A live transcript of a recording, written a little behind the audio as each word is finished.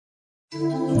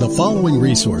The following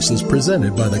resource is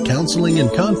presented by the Counseling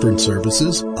and Conference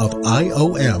Services of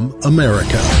IOM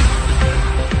America.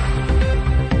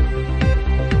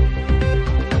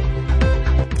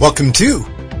 Welcome to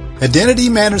Identity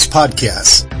Matters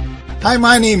Podcast. Hi,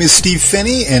 my name is Steve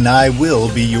Finney, and I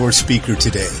will be your speaker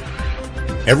today.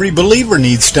 Every believer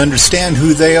needs to understand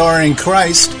who they are in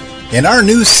Christ, and our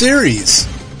new series,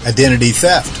 Identity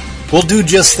Theft, will do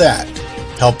just that.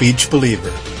 Help each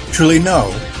believer truly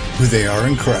know who they are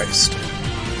in Christ.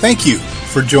 Thank you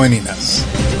for joining us.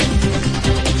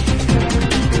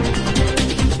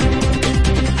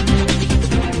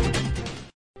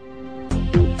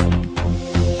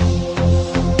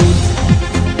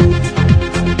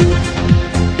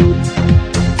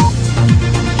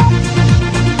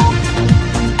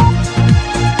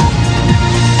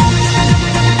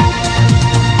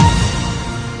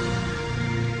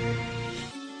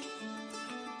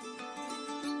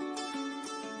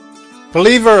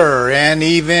 Believer, and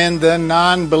even the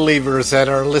non-believers that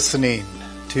are listening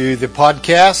to the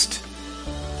podcast,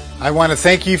 I want to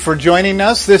thank you for joining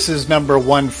us. This is number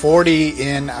 140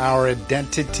 in our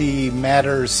Identity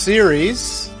Matters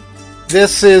series.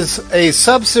 This is a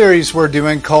sub-series we're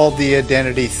doing called the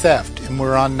Identity Theft, and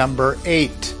we're on number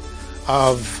 8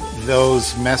 of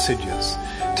those messages.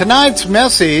 Tonight's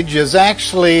message is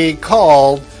actually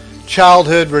called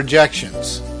Childhood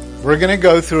Rejections. We're going to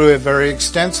go through a very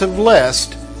extensive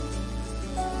list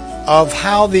of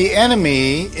how the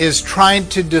enemy is trying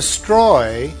to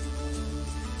destroy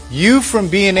you from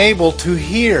being able to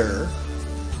hear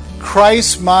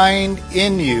Christ's mind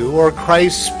in you or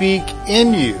Christ speak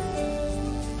in you.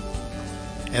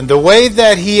 And the way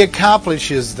that he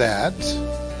accomplishes that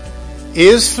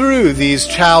is through these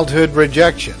childhood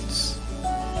rejections.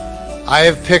 I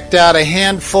have picked out a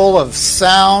handful of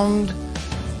sound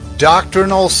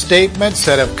doctrinal statements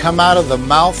that have come out of the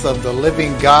mouth of the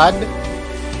living God,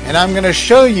 and I'm going to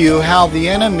show you how the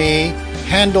enemy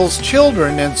handles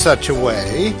children in such a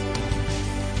way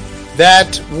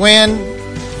that when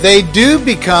they do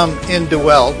become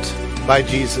indwelt by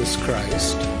Jesus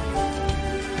Christ,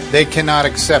 they cannot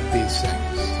accept these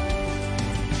things.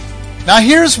 Now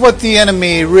here's what the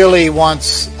enemy really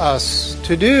wants us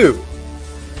to do.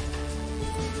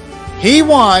 He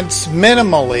wants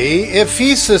minimally, if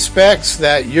he suspects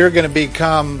that you're going to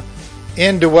become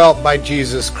indwelt by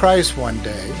Jesus Christ one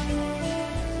day,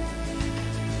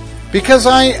 because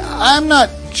I'm not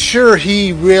sure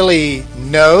he really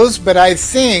knows, but I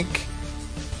think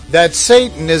that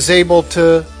Satan is able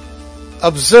to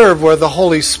observe where the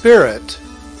Holy Spirit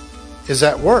is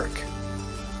at work.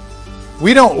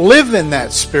 We don't live in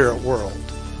that spirit world.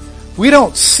 We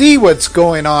don't see what's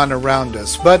going on around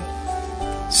us, but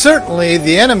certainly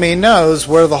the enemy knows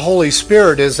where the Holy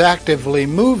Spirit is actively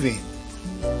moving.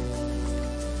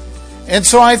 And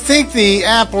so I think the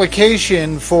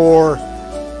application for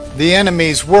the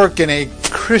enemy's work in a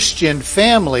Christian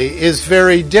family is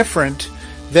very different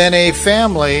than a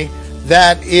family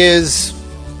that is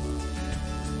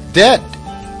dead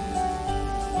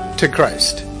to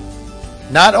Christ.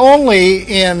 Not only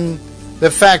in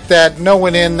the fact that no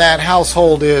one in that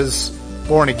household is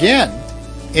born again,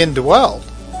 indwelled,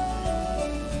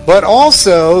 but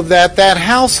also that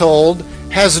household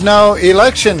has no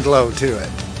election glow to it.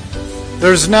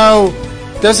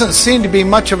 Doesn't seem to be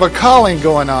much of a calling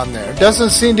going on there. Doesn't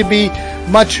seem to be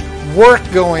much work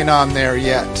going on there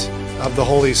yet of the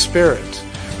Holy Spirit.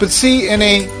 But see, in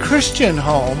a Christian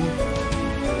home,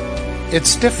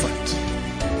 it's different.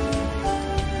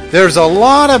 There's a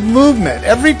lot of movement.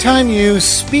 Every time you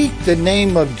speak the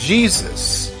name of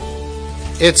Jesus,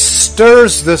 it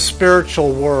stirs the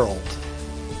spiritual world.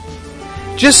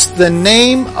 Just the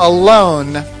name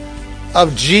alone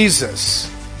of Jesus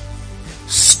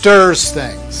stirs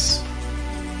things.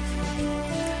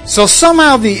 So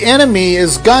somehow the enemy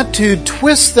has got to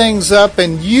twist things up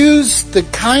and use the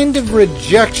kind of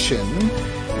rejection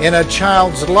in a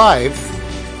child's life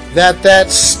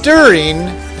that stirring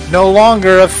no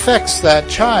longer affects that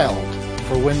child.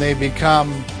 For when they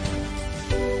become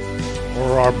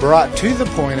or are brought to the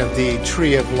point of the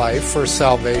tree of life for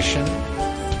salvation,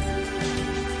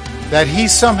 that he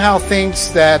somehow thinks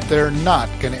that they're not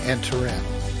going to enter in.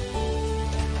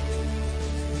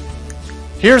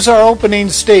 Here's our opening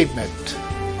statement.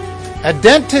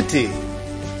 Identity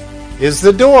is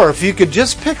the door. If you could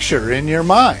just picture in your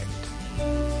mind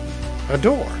a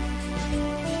door.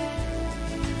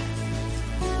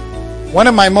 One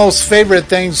of my most favorite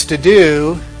things to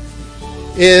do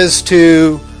is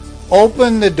to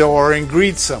open the door and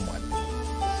greet someone.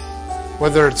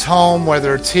 Whether it's home,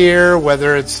 whether it's here,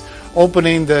 whether it's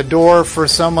opening the door for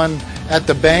someone at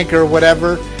the bank or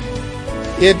whatever.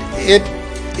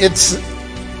 It's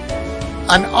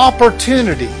an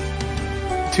opportunity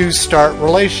to start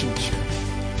relationship.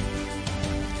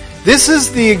 This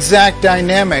is the exact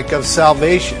dynamic of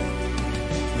salvation.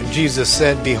 When Jesus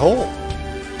said, "Behold,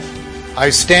 I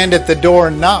stand at the door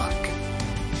and knock.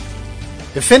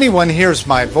 If anyone hears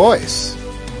my voice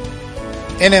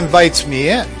and invites me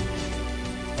in,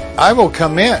 I will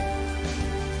come in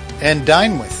and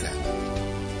dine with them."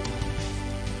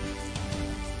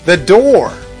 The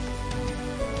door.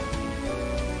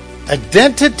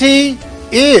 Identity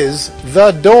is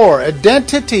the door.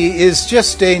 Identity is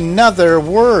just another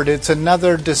word. It's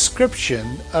another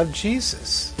description of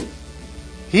Jesus.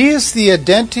 He is the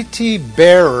identity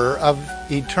bearer of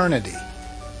eternity.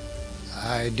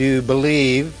 I do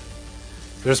believe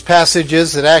there's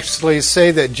passages that actually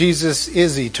say that Jesus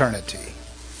is eternity.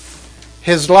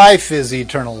 His life is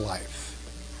eternal life.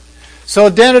 So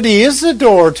identity is the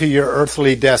door to your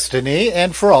earthly destiny,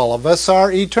 and for all of us,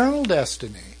 our eternal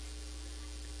destiny.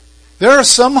 There are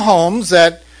some homes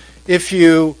that if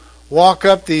you walk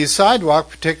up the sidewalk,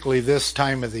 particularly this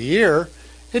time of the year,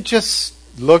 it just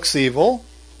looks evil.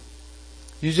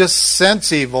 You just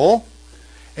sense evil.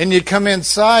 And you come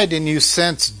inside and you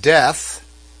sense death.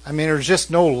 I mean, there's just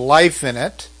no life in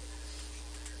it.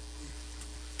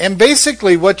 And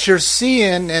basically what you're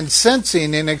seeing and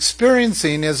sensing and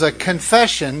experiencing is a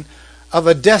confession of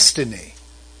a destiny.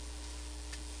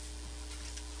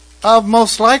 Of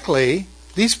most likely,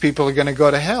 these people are going to go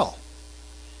to hell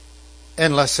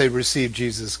unless they receive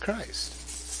Jesus Christ.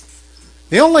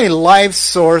 The only life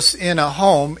source in a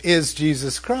home is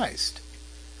Jesus Christ.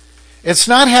 It's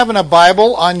not having a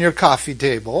Bible on your coffee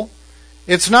table.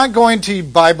 It's not going to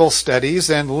Bible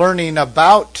studies and learning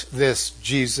about this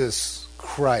Jesus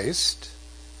Christ.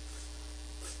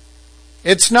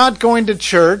 It's not going to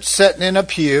church, sitting in a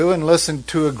pew and listening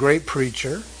to a great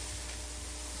preacher.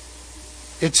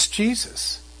 It's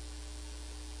Jesus.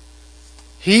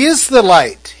 He is the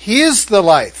light. He is the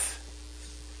life.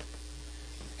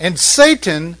 And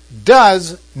Satan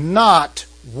does not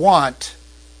want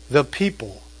the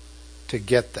people to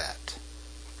get that.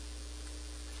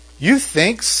 You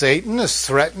think Satan is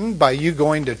threatened by you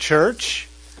going to church?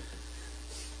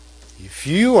 If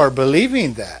you are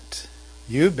believing that,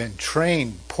 you've been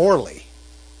trained poorly.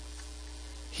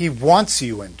 He wants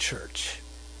you in church.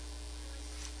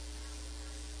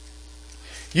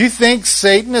 You think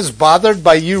Satan is bothered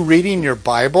by you reading your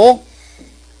Bible?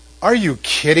 Are you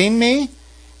kidding me?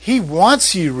 He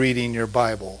wants you reading your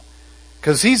Bible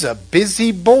because he's a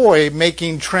busy boy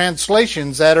making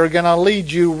translations that are going to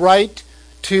lead you right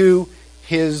to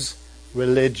his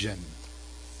religion.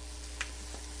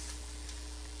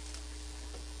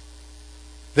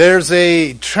 There's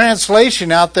a translation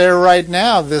out there right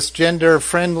now, this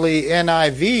gender-friendly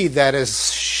NIV, that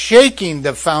is shaking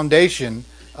the foundation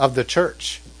of the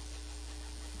church.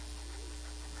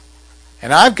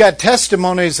 And I've got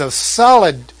testimonies of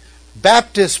solid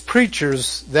Baptist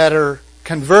preachers that are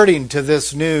converting to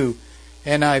this new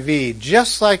NIV,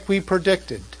 just like we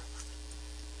predicted.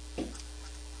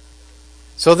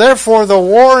 So therefore, the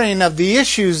warring of the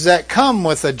issues that come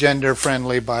with a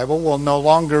gender-friendly Bible will no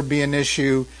longer be an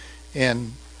issue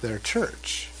in their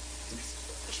church.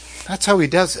 That's how he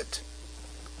does it.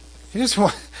 He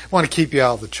doesn't want to keep you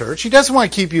out of the church. He doesn't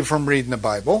want to keep you from reading the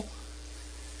Bible.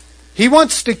 He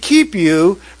wants to keep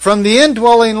you from the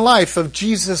indwelling life of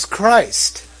Jesus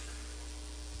Christ.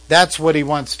 That's what he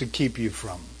wants to keep you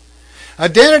from.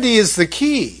 Identity is the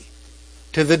key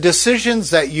to the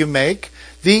decisions that you make,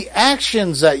 the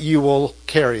actions that you will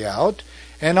carry out,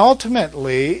 and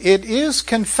ultimately it is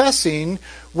confessing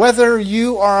whether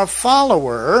you are a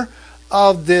follower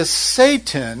of this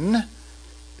Satan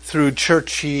through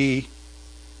churchy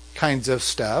kinds of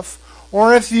stuff,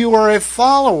 or if you are a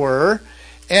follower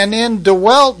and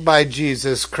indwelt by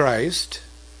Jesus Christ,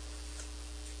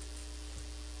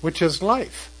 which is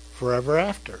life forever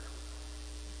after.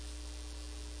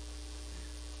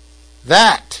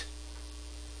 That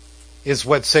is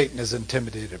what Satan is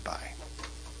intimidated by.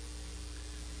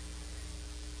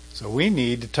 So we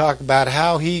need to talk about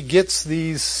how he gets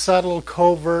these subtle,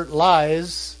 covert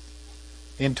lies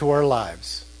into our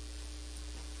lives.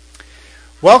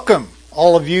 Welcome,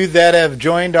 all of you that have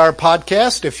joined our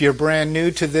podcast. If you're brand new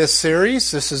to this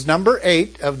series, this is number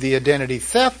 8 of the Identity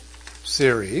Theft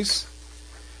series.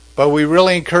 But we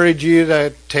really encourage you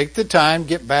to take the time,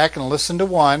 get back and listen to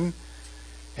one,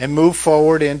 and move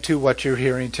forward into what you're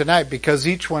hearing tonight, because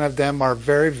each one of them are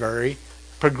very, very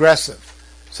progressive.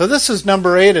 So this is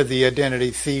number 8 of the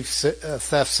Identity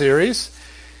Theft series.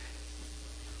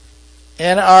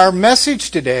 And our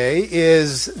message today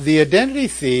is the identity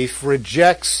thief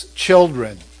rejects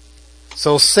children.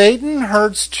 So Satan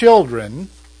hurts children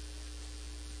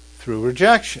through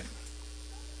rejection.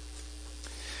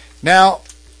 Now,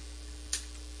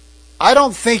 I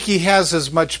don't think he has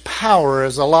as much power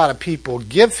as a lot of people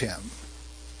give him.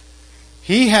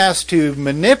 He has to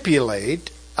manipulate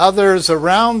others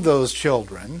around those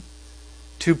children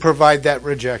to provide that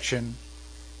rejection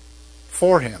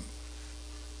for him.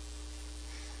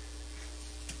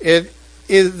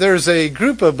 There's a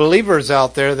group of believers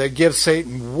out there that give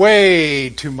Satan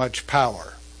way too much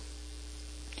power.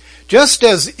 Just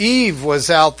as Eve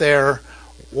was out there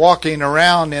walking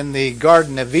around in the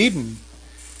Garden of Eden,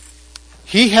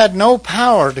 he had no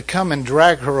power to come and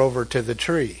drag her over to the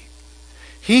tree.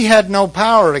 He had no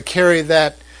power to carry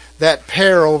that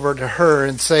pear over to her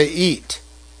and say, eat.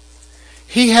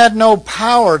 He had no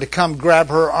power to come grab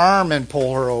her arm and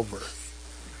pull her over.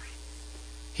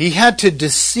 He had to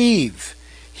deceive.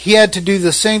 He had to do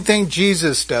the same thing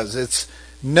Jesus does. It's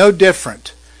no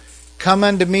different. Come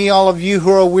unto me, all of you who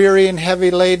are weary and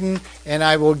heavy laden, and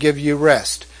I will give you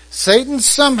rest. Satan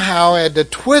somehow had to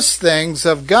twist things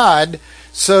of God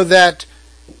so that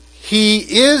he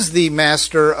is the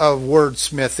master of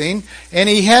wordsmithing, and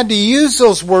he had to use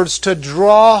those words to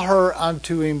draw her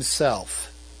unto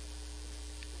himself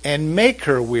and make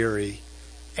her weary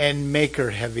and make her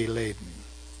heavy laden.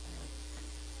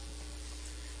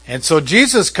 And so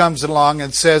Jesus comes along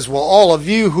and says, well, all of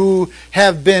you who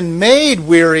have been made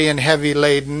weary and heavy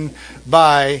laden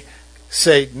by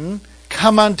Satan,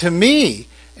 come unto me,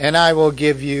 and I will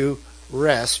give you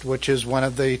rest, which is one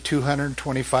of the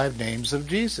 225 names of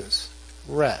Jesus.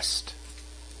 Rest.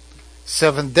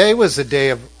 Seventh day was a day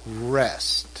of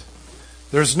rest.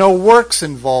 There's no works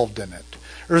involved in it.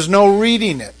 There's no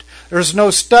reading it. There's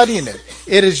no studying it.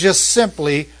 It is just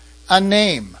simply a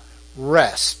name.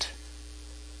 Rest.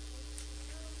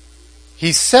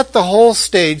 He set the whole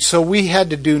stage so we had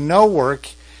to do no work,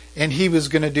 and he was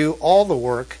going to do all the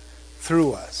work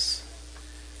through us.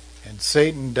 And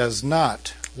Satan does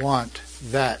not want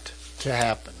that to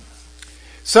happen.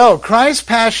 So, Christ's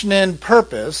passion and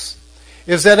purpose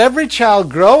is that every child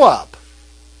grow up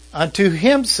unto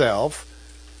himself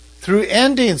through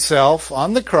ending self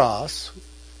on the cross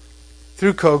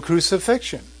through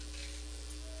co-crucifixion.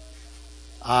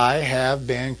 I have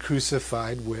been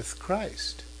crucified with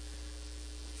Christ.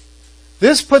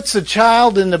 This puts a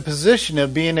child in the position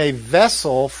of being a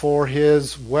vessel for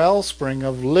his wellspring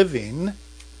of living,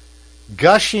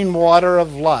 gushing water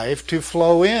of life to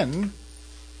flow in,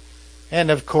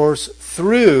 and of course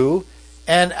through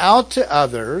and out to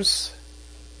others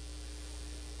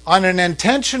on an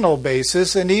intentional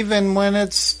basis, and even when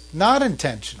it's not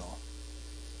intentional,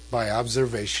 by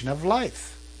observation of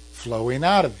life flowing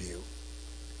out of you.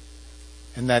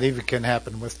 And that even can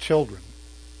happen with children.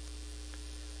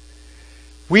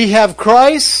 We have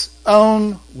Christ's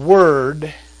own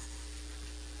word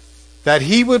that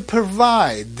he would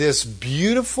provide this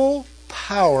beautiful,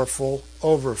 powerful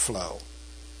overflow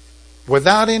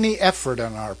without any effort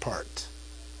on our part.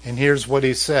 And here's what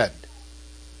he said.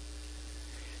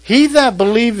 He that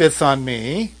believeth on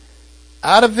me,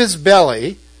 out of his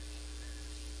belly,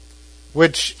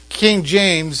 which King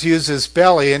James uses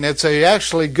belly, and it's a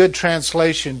actually good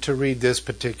translation to read this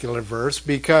particular verse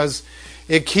because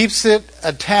it keeps it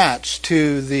attached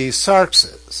to the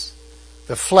sarxes,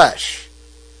 the flesh.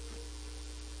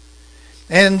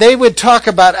 And they would talk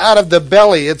about out of the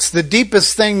belly. It's the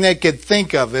deepest thing they could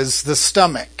think of is the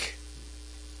stomach.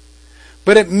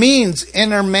 But it means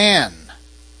inner man.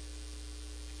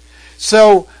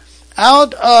 So,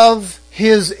 out of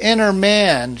his inner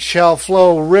man shall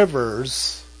flow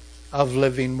rivers of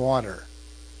living water.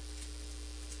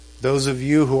 Those of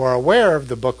you who are aware of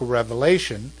the book of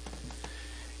Revelation,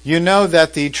 you know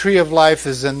that the tree of life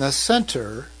is in the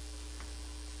center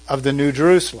of the New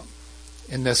Jerusalem,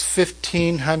 in this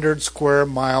 1,500 square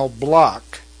mile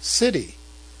block city.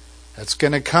 That's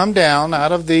going to come down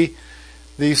out of the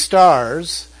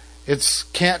stars. It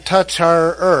can't touch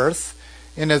our earth,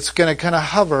 and it's going to kind of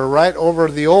hover right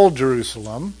over the old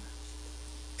Jerusalem.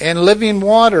 And living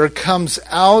water comes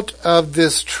out of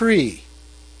this tree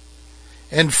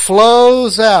and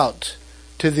flows out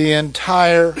to the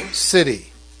entire city.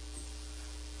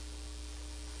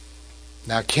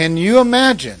 Now, can you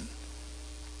imagine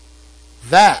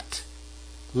that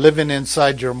living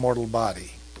inside your mortal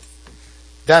body?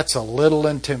 That's a little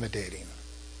intimidating.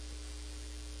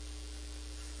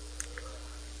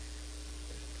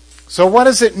 So what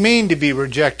does it mean to be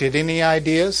rejected? Any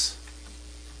ideas?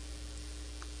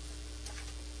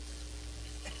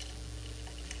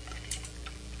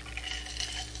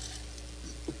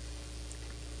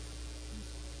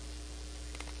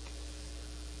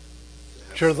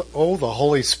 scripture? The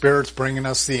Holy Spirit's bringing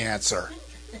us the answer.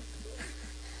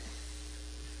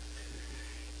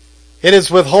 It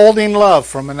is withholding love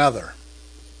from another.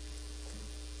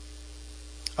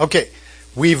 Okay,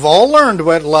 we've all learned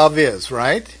what love is,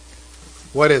 right?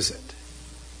 What is it?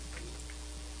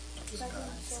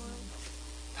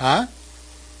 Huh?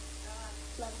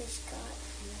 Love is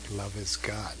God. Love is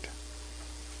God.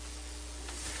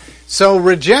 So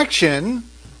rejection,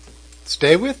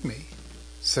 stay with me,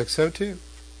 602.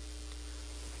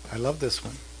 I love this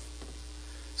one.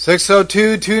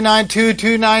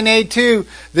 602-292-2982.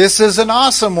 This is an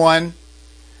awesome one.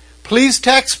 Please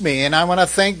text me, and I want to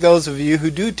thank those of you who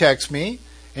do text me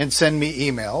and send me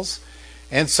emails.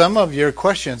 And some of your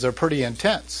questions are pretty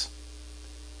intense.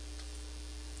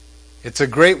 It's a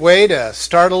great way to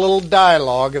start a little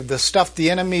dialogue of the stuff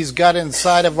the enemy's got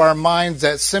inside of our minds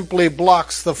that simply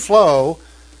blocks the flow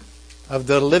of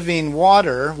the living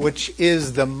water, which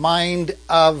is the mind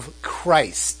of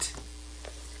Christ.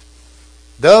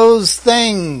 Those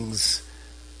things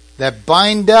that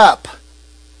bind up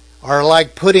are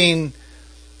like putting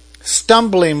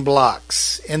stumbling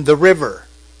blocks in the river.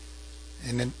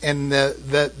 And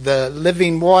the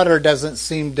living water doesn't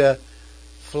seem to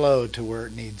flow to where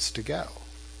it needs to go.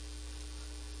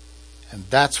 And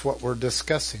that's what we're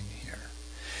discussing here.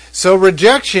 So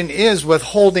rejection is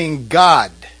withholding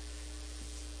God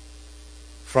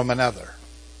from another.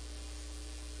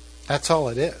 That's all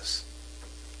it is.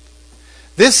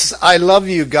 This I love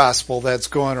you gospel that's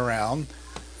going around,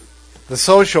 the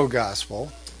social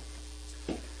gospel,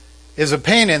 is a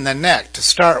pain in the neck to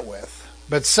start with.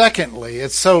 But secondly,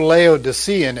 it's so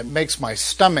Laodicean it makes my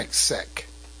stomach sick.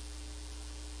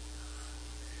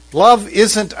 Love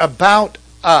isn't about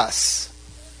us.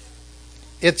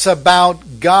 It's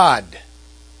about God.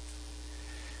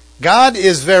 God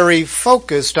is very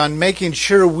focused on making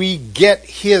sure we get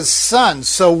His Son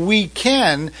so we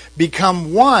can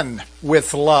become one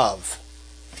with love.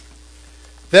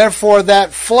 Therefore,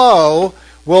 that flow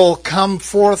will come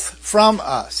forth from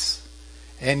us.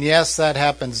 And yes, that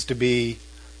happens to be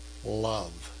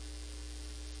love.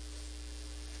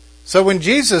 So when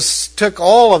Jesus took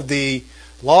all of the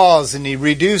laws and He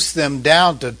reduced them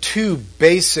down to 2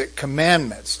 basic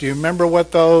commandments, do you remember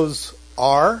what those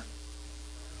are?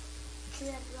 To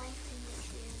have life in the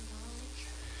tree of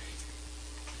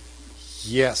knowledge.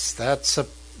 Yes,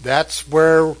 that's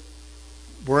where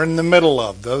we're in the middle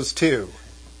of, those 2.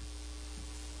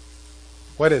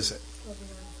 What is it?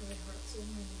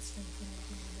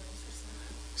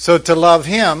 So to love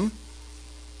Him,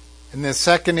 and the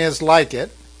second is like it,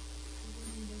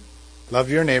 love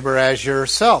your neighbor as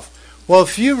yourself. Well,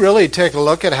 if you really take a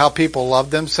look at how people love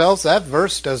themselves, that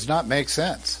verse does not make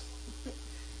sense.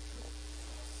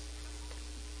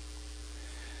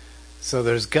 So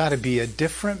there's got to be a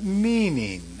different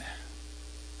meaning.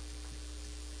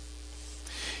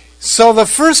 So the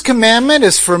first commandment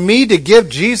is for me to give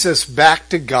Jesus back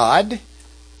to God.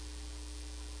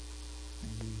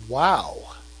 Wow.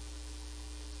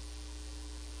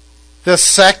 The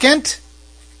second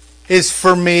is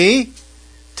for me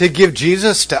to give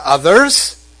Jesus to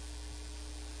others.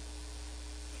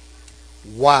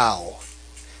 Wow.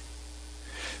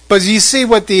 But you see,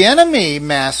 what the enemy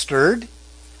mastered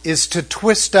is to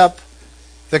twist up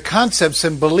the concepts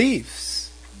and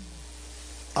beliefs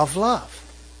of love.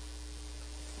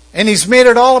 And he's made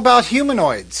it all about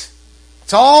humanoids.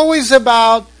 It's always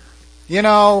about,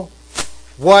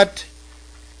 what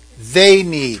they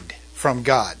need from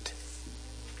God.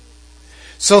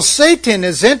 So Satan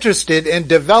is interested in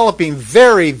developing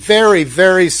very, very,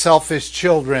 very selfish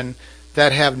children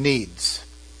that have needs.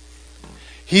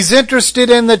 He's interested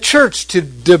in the church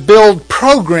to build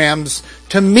programs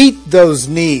to meet those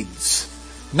needs.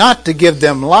 Not to give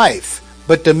them life,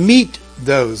 but to meet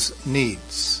those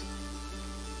needs.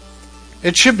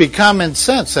 It should be common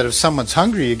sense that if someone's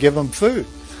hungry, you give them food.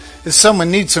 If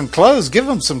someone needs some clothes, give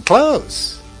them some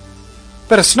clothes.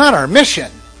 But it's not our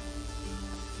mission.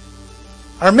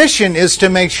 Our mission is to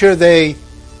make sure they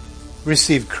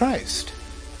receive Christ.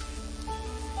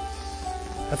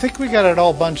 I think we got it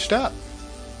all bunched up.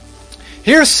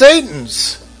 Here's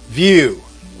Satan's view,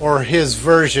 or his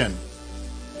version.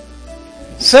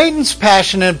 Satan's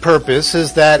passion and purpose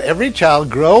is that every child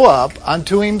grow up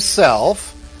unto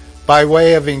himself by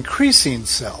way of increasing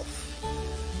self,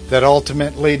 that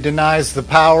ultimately denies the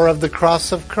power of the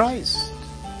cross of Christ.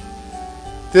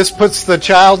 This puts the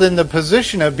child in the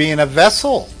position of being a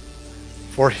vessel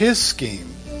for his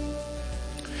scheme,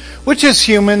 which is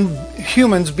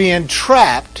humans being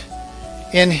trapped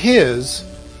in his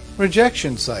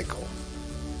rejection cycle,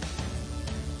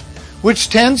 which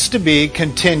tends to be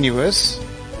continuous,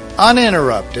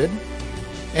 uninterrupted,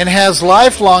 and has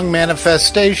lifelong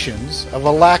manifestations of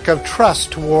a lack of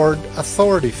trust toward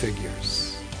authority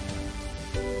figures.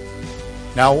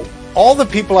 Now, all the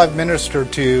people I've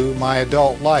ministered to my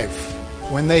adult life,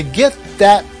 when they get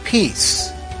that peace,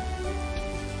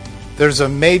 there's a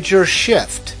major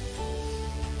shift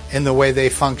in the way they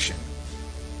function.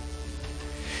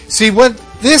 See, what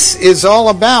this is all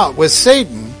about with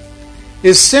Satan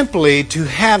is simply to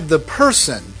have the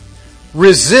person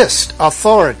resist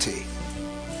authority.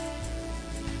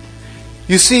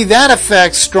 You see, that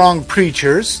affects strong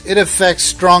preachers, it affects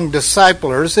strong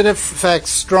disciplers, it affects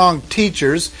strong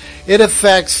teachers, it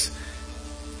affects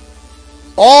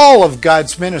all of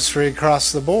God's ministry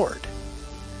across the board.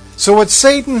 So what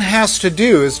Satan has to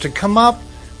do is to come up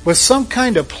with some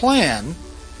kind of plan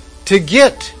to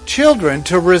get children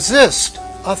to resist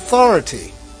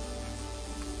authority.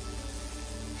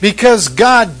 Because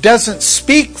God doesn't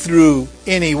speak through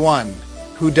anyone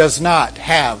who does not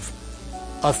have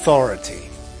authority.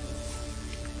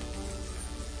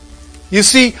 You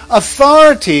see,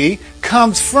 authority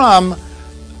comes from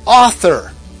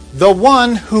author, the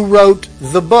one who wrote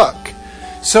the book.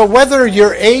 So whether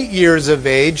you're 8 years of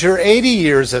age or 80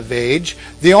 years of age,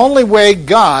 the only way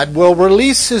God will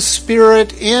release His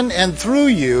Spirit in and through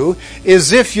you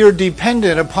is if you're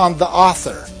dependent upon the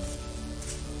author.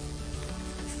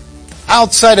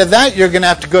 Outside of that, you're going to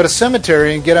have to go to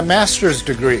seminary and get a master's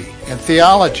degree in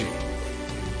theology.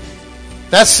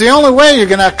 That's the only way you're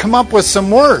going to come up with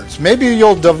some words. Maybe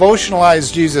you'll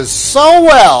devotionalize Jesus so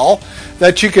well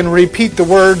that you can repeat the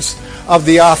words of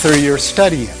the author you're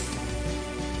studying.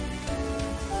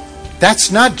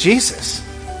 That's not Jesus.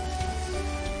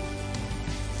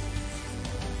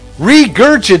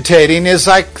 Regurgitating is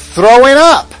like throwing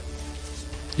up.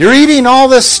 You're eating all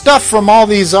this stuff from all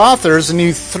these authors and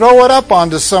you throw it up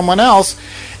onto someone else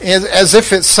as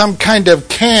if it's some kind of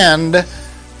canned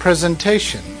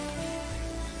presentation.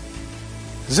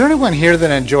 Is there anyone here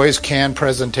that enjoys canned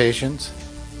presentations?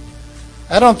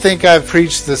 I don't think I've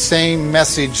preached the same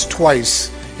message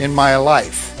twice in my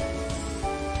life.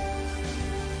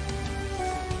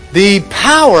 The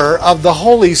power of the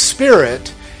Holy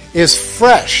Spirit is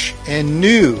fresh and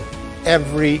new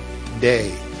every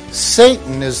day.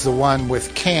 Satan is the one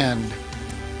with canned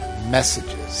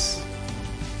messages.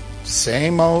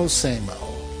 Same old, same old.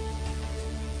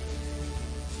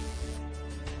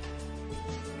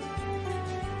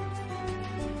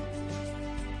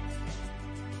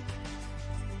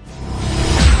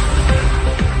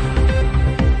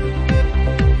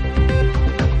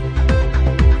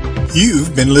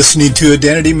 You've been listening to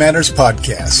Identity Matters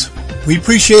Podcast. We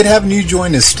appreciate having you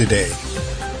join us today.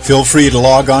 Feel free to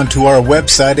log on to our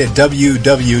website at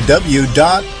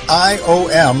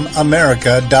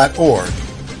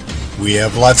www.iomamerica.org. We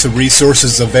have lots of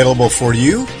resources available for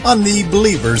you on the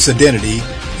believer's identity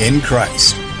in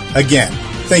Christ. Again,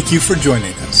 thank you for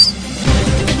joining us.